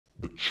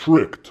The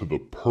trick to the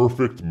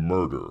perfect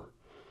murder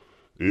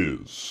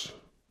is...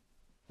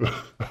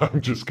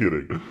 I'm just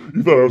kidding.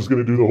 You thought I was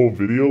gonna do the whole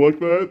video like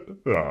that?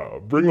 Ah,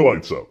 bring the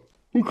lights up.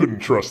 Who couldn't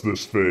trust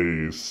this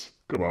face?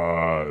 Come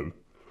on.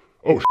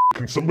 Oh,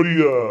 can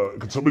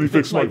somebody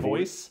fix my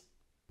voice?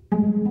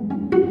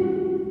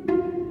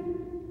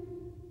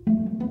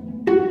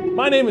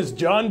 My name is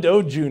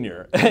Doe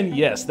Jr., and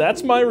yes,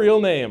 that's my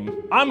real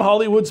name. I'm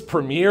Hollywood's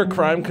premier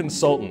crime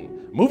consultant.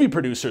 Movie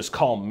producers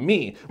call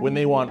me when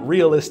they want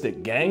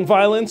realistic gang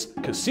violence,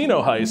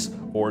 casino heists,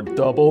 or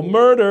double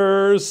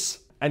murders.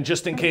 And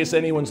just in case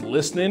anyone's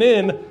listening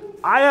in,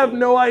 I have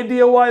no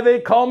idea why they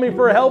call me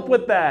for help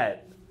with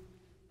that.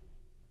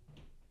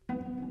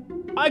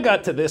 I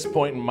got to this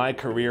point in my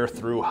career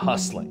through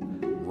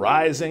hustling,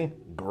 rising,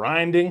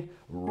 grinding,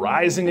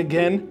 rising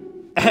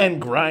again,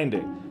 and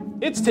grinding.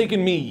 It's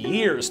taken me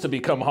years to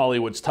become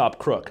Hollywood's top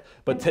crook,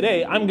 but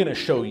today I'm gonna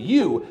show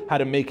you how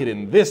to make it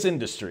in this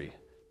industry.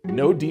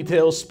 No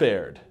details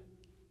spared.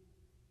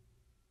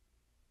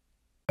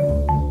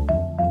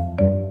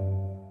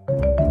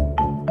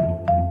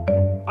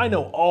 I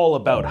know all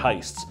about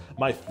heists.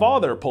 My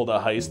father pulled a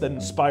heist that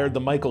inspired the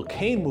Michael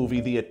Caine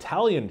movie The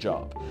Italian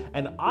Job,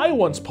 and I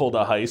once pulled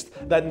a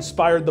heist that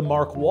inspired the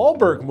Mark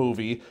Wahlberg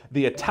movie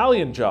The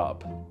Italian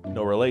Job.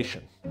 No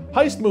relation.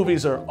 Heist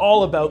movies are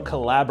all about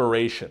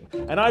collaboration,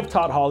 and I've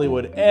taught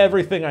Hollywood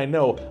everything I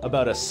know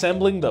about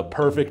assembling the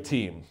perfect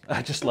team.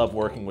 I just love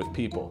working with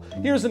people.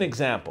 Here's an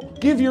example.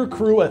 Give your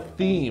crew a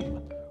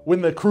theme.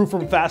 When the crew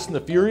from Fast and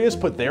the Furious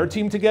put their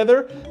team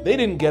together, they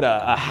didn't get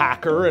a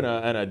hacker and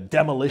a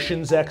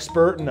demolitions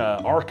expert and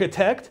an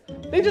architect.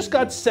 They just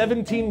got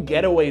 17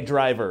 getaway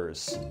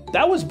drivers.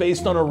 That was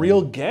based on a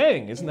real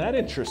gang. Isn't that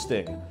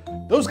interesting?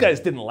 Those guys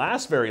didn't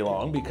last very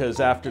long because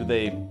after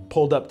they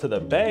pulled up to the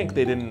bank,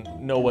 they didn't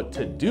know what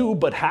to do,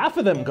 but half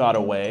of them got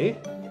away.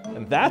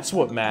 And that's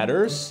what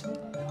matters.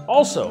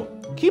 Also,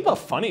 keep a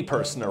funny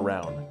person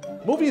around.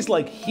 Movies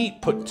like Heat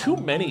put too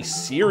many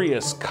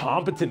serious,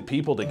 competent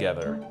people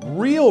together.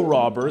 Real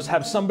robbers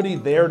have somebody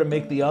there to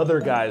make the other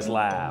guys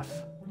laugh.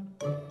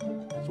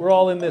 So we're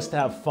all in this to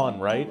have fun,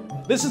 right?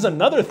 This is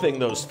another thing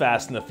those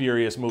Fast and the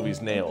Furious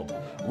movies nailed.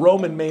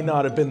 Roman may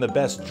not have been the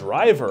best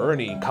driver and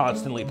he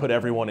constantly put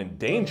everyone in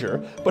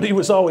danger, but he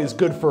was always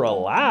good for a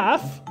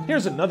laugh.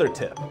 Here's another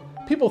tip.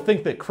 People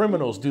think that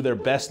criminals do their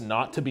best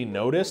not to be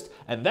noticed,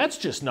 and that's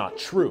just not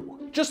true.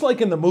 Just like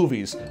in the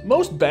movies,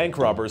 most bank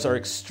robbers are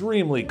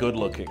extremely good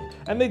looking,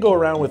 and they go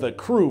around with a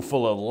crew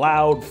full of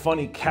loud,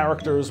 funny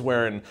characters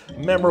wearing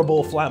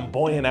memorable,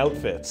 flamboyant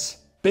outfits.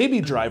 Baby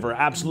Driver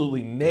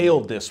absolutely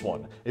nailed this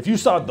one. If you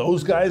saw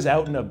those guys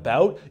out and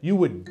about, you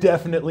would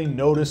definitely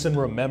notice and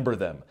remember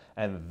them,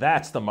 and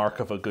that's the mark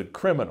of a good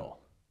criminal.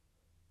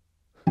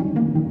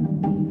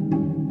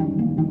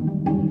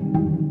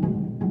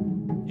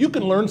 You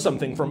can learn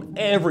something from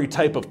every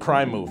type of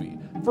crime movie.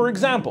 For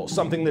example,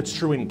 something that's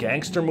true in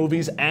gangster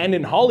movies and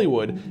in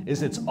Hollywood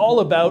is it's all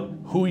about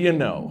who you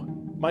know.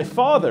 My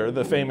father,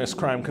 the famous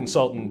crime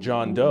consultant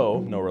John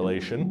Doe, no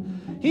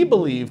relation, he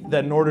believed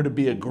that in order to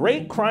be a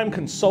great crime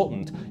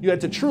consultant, you had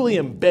to truly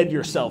embed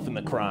yourself in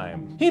the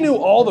crime. He knew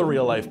all the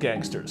real-life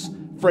gangsters.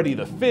 Freddy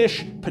the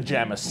Fish,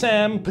 Pajama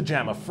Sam,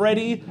 Pajama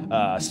Freddy,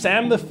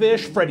 Sam the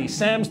Fish, Freddy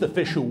Sam's the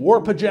fish who wore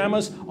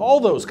pajamas, all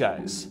those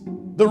guys.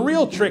 The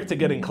real trick to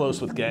getting close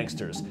with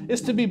gangsters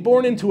is to be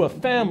born into a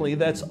family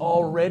that's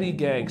already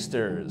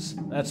gangsters.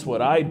 That's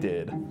what I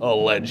did,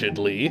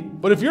 allegedly.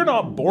 But if you're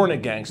not born a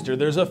gangster,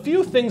 there's a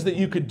few things that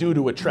you could do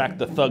to attract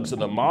the thugs of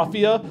the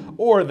mafia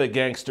or the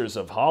gangsters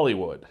of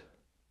Hollywood.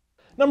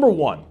 Number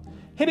one,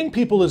 hitting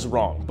people is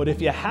wrong, but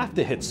if you have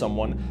to hit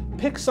someone,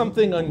 pick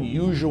something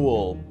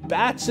unusual.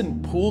 Bats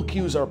and pool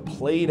cues are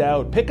played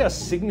out. Pick a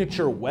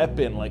signature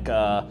weapon like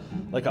a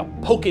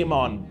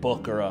Pokemon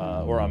book or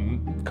a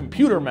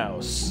computer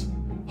mouse.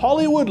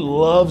 Hollywood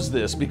loves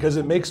this because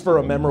it makes for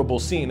a memorable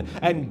scene,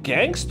 and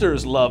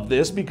gangsters love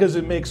this because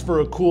it makes for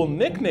a cool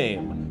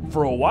nickname.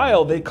 For a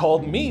while, they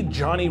called me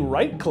Johnny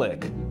Right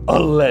Click,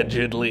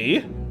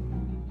 allegedly.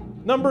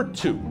 Number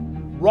two,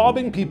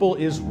 robbing people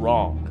is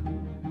wrong.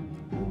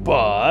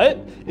 But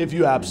if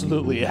you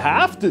absolutely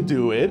have to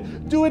do it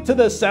to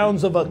the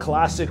sounds of a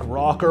classic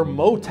rock or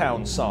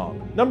Motown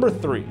song. Number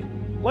three,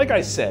 like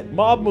I said,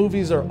 mob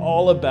movies are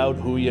all about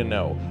who you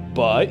know,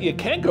 but you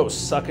can't go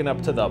sucking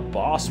up to the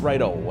boss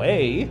right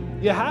away.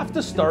 You have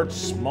to start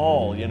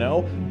small, you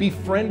know?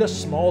 Befriend a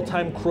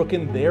small-time crook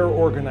in their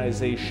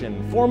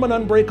organization, form an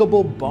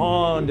unbreakable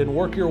bond, and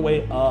work your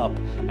way up,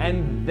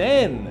 and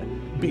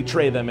then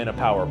betray them in a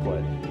power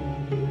play.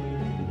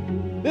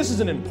 This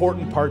is an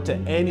important part to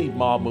any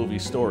mob movie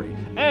story,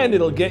 and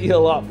it'll get you a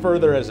lot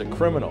further as a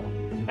criminal.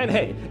 And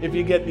hey, if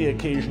you get the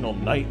occasional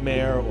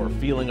nightmare or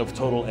feeling of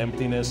total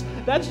emptiness,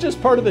 that's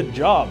just part of the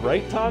job,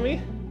 right,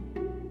 Tommy?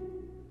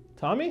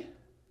 Tommy?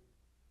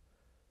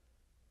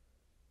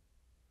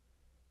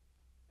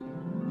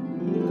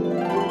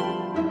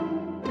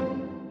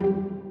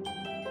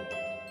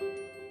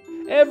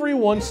 every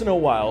once in a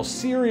while,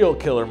 serial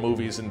killer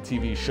movies and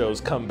TV shows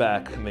come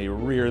back and they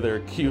rear their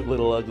cute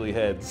little ugly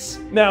heads.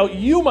 Now,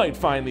 you might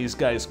find these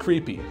guys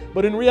creepy,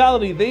 but in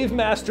reality, they've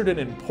mastered an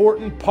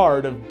important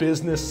part of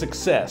business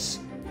success: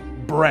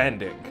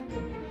 branding.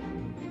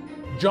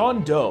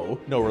 John Doe,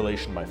 no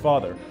relation to my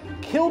father,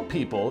 killed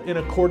people in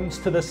accordance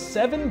to the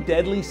 7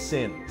 deadly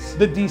sins.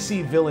 The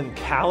DC villain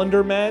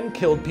Calendar Man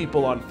killed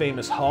people on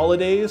famous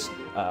holidays.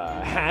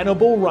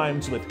 Hannibal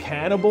rhymes with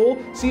cannibal.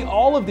 See,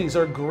 all of these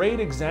are great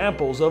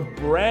examples of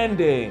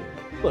branding.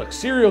 Look,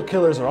 serial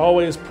killers are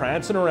always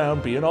prancing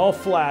around, being all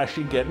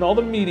flashy, getting all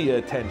the media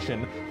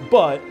attention,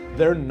 but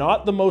they're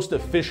not the most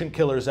efficient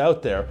killers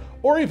out there,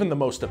 or even the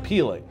most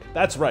appealing.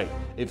 That's right,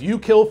 if you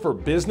kill for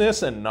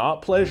business and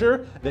not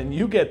pleasure, then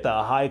you get the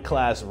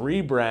high-class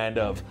rebrand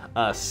of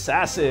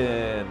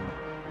assassin.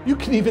 You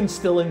can even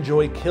still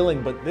enjoy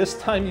killing, but this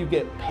time you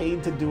get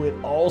paid to do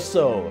it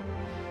also.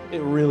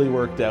 It really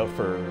worked out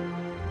for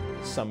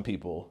some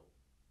people.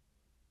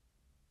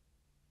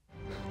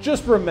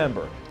 Just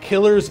remember,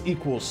 killers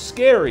equals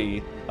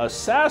scary,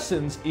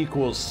 assassins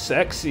equals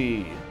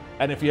sexy.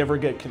 And if you ever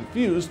get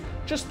confused,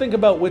 just think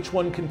about which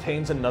one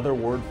contains another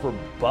word for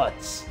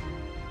butts.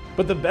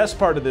 But the best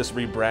part of this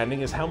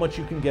rebranding is how much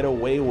you can get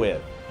away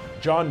with.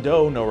 John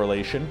Doe, no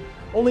relation,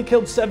 only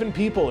killed 7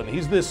 people and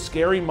he's this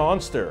scary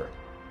monster.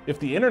 If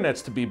the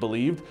internet's to be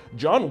believed,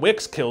 John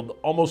Wick's killed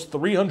almost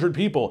 300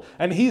 people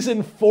and he's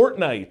in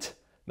Fortnite.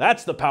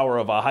 That's the power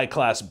of a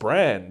high-class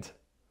brand.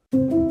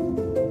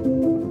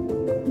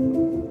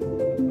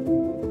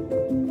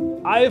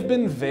 I have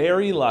been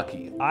very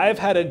lucky. I've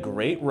had a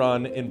great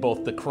run in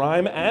both the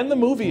crime and the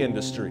movie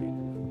industry.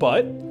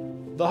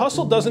 But the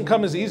hustle doesn't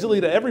come as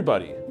easily to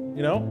everybody.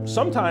 You know,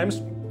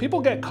 sometimes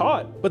people get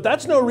caught, but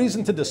that's no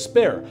reason to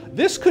despair.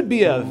 This could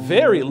be a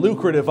very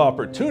lucrative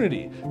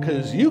opportunity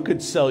because you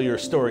could sell your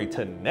story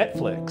to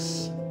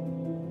Netflix.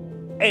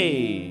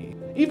 Hey.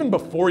 Even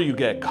before you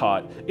get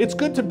caught, it's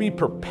good to be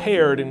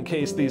prepared in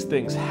case these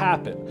things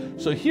happen.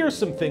 So here's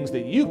some things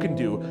that you can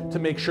do to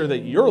make sure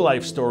that your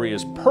life story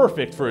is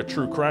perfect for a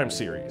true crime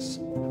series.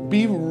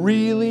 Be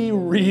really,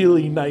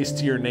 really nice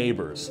to your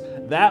neighbors.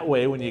 That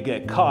way, when you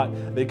get caught,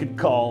 they could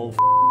call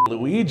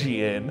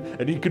Luigi in,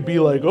 and he could be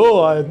like,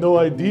 "Oh, I had no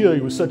idea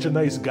he was such a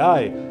nice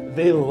guy."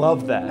 They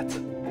love that.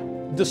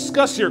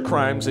 Discuss your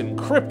crimes in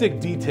cryptic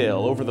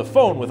detail over the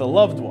phone with a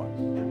loved one.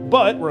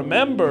 But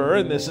remember,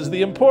 and this is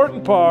the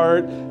important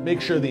part,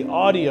 make sure the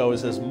audio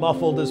is as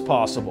muffled as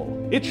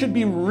possible. It should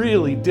be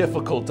really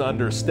difficult to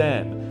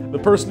understand. The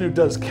person who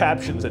does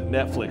captions at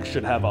Netflix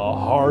should have a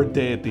hard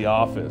day at the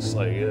office.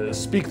 Like,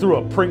 speak through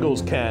a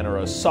Pringles can or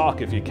a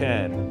sock if you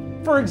can.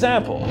 For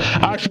example,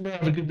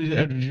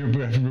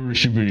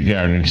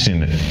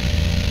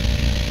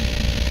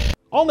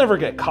 I'll never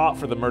get caught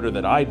for the murder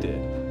that I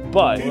did,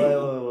 but...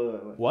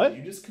 Wait. What? Did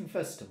you just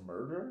confess to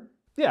murder?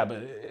 Yeah,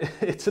 but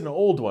it's an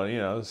old one, you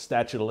know,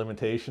 statute of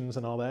limitations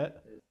and all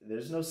that.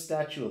 There's no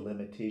statute of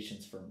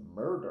limitations for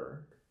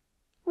murder.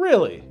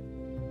 Really?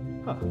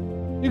 Huh.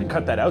 You can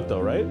cut that out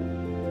though, right?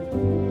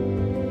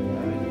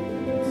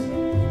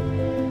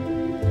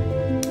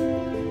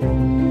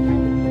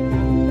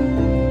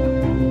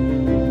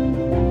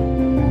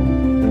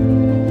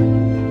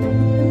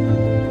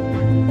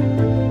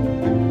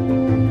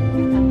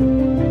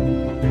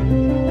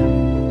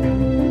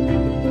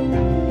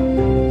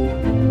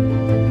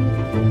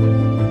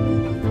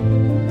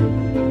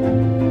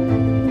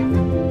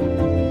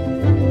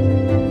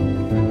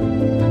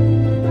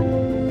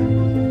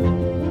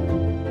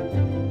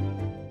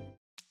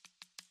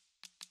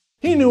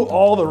 He knew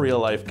all the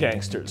real-life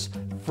gangsters.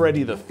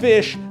 Freddy the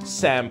Fish,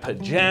 Sam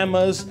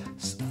Pajamas,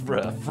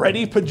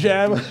 Freddy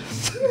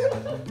Pajamas,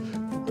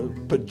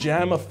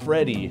 Pajama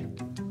Freddy.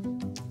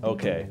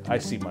 Okay, I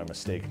see my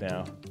mistake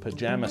now.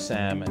 Pajama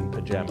Sam and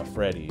Pajama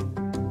Freddy.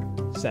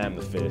 Sam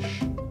the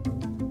Fish,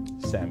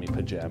 Sammy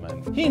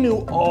Pajama. He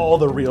knew all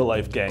the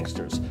real-life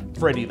gangsters.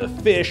 Freddy the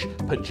Fish,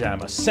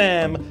 Pajama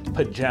Sam,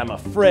 Pajama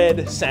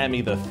Fred,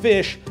 Sammy the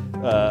Fish.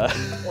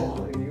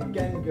 Oh, you're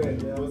getting good.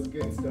 That was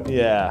good stuff.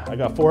 Yeah, I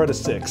got 4 out of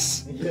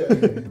 6. Yeah.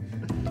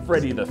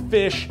 Freddy the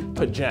Fish,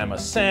 Pajama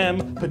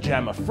Sam,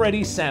 Pajama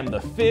Freddy, Sam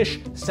the Fish,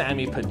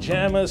 Sammy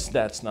Pajamas.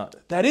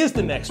 That is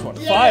the next one.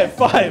 Yes!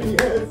 5.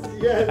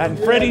 Yes. And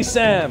Freddy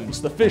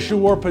Sams, the fish who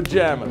wore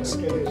pajamas.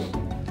 Okay.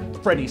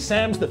 Freddy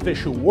Sams, the fish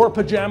who wore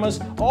pajamas.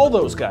 All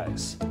those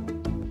guys.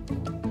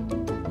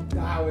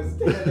 That was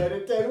 10 out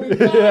of 10. We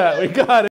got it. Yeah, we got it.